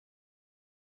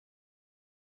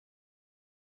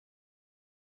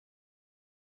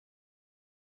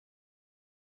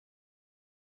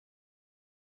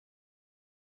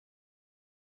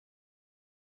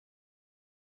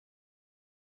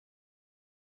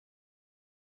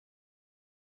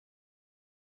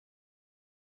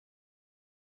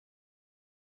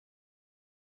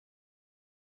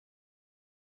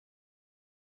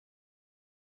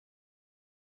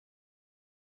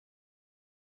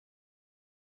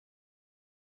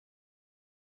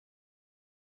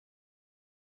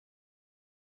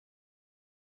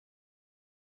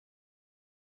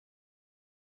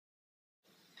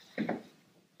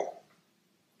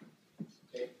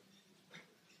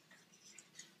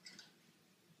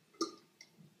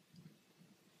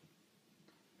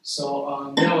There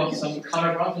are some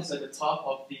color buttons at the top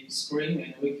of the screen,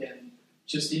 and we can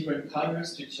choose different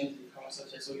colors to change the color,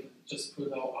 such as we can just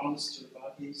put our arms to the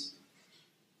buttons.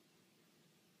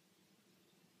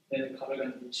 Then the color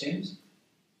going to be changed,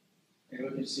 and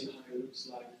we can see how it looks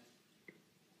like.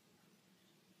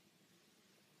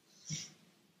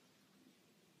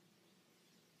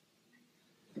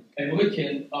 And we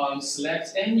can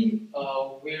select any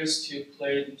wheels to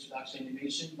play the introduction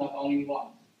animation, not only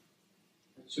one.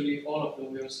 Actually, all of the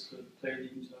wheels could play the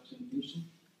introduction animation.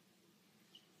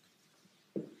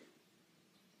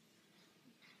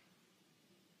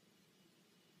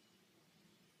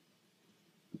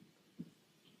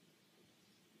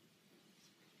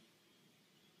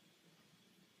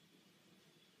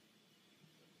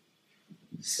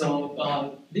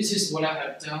 So this is what I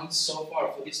have done so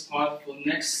far for this part. For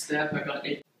next step, I got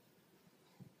it,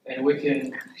 and we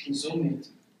can zoom it.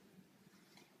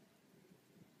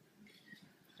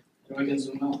 And we can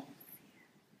zoom out.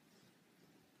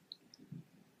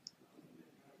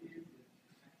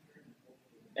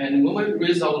 And when we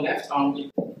raise our left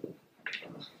arm,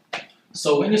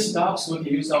 so when it stops, we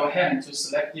can use our hand to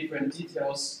select different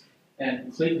details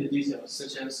and click the details,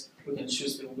 such as we can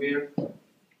choose the wheel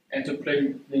and to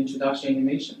play the introduction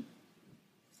animation.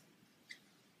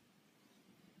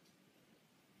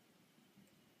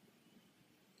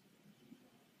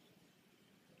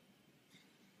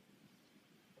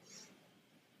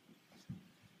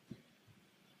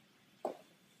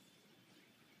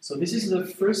 So this is the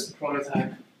first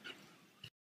prototype.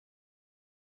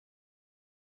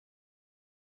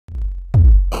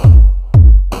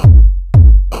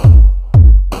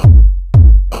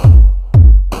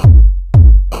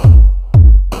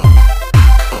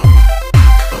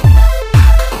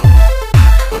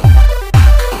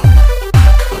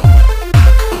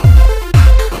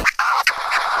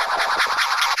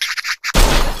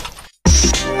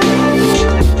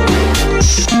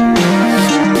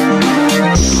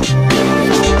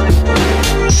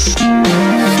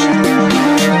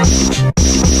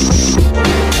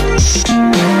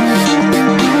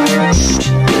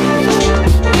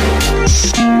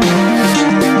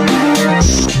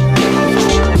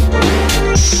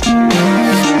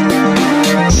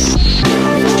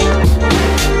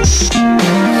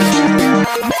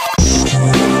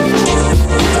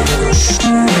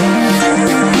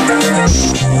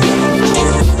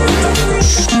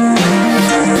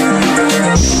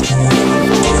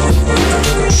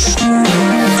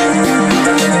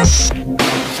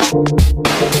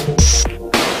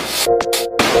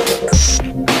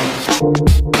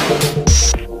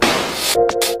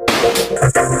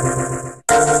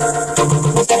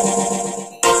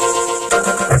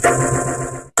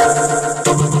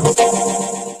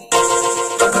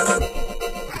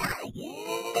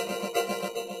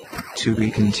 To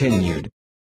be continued.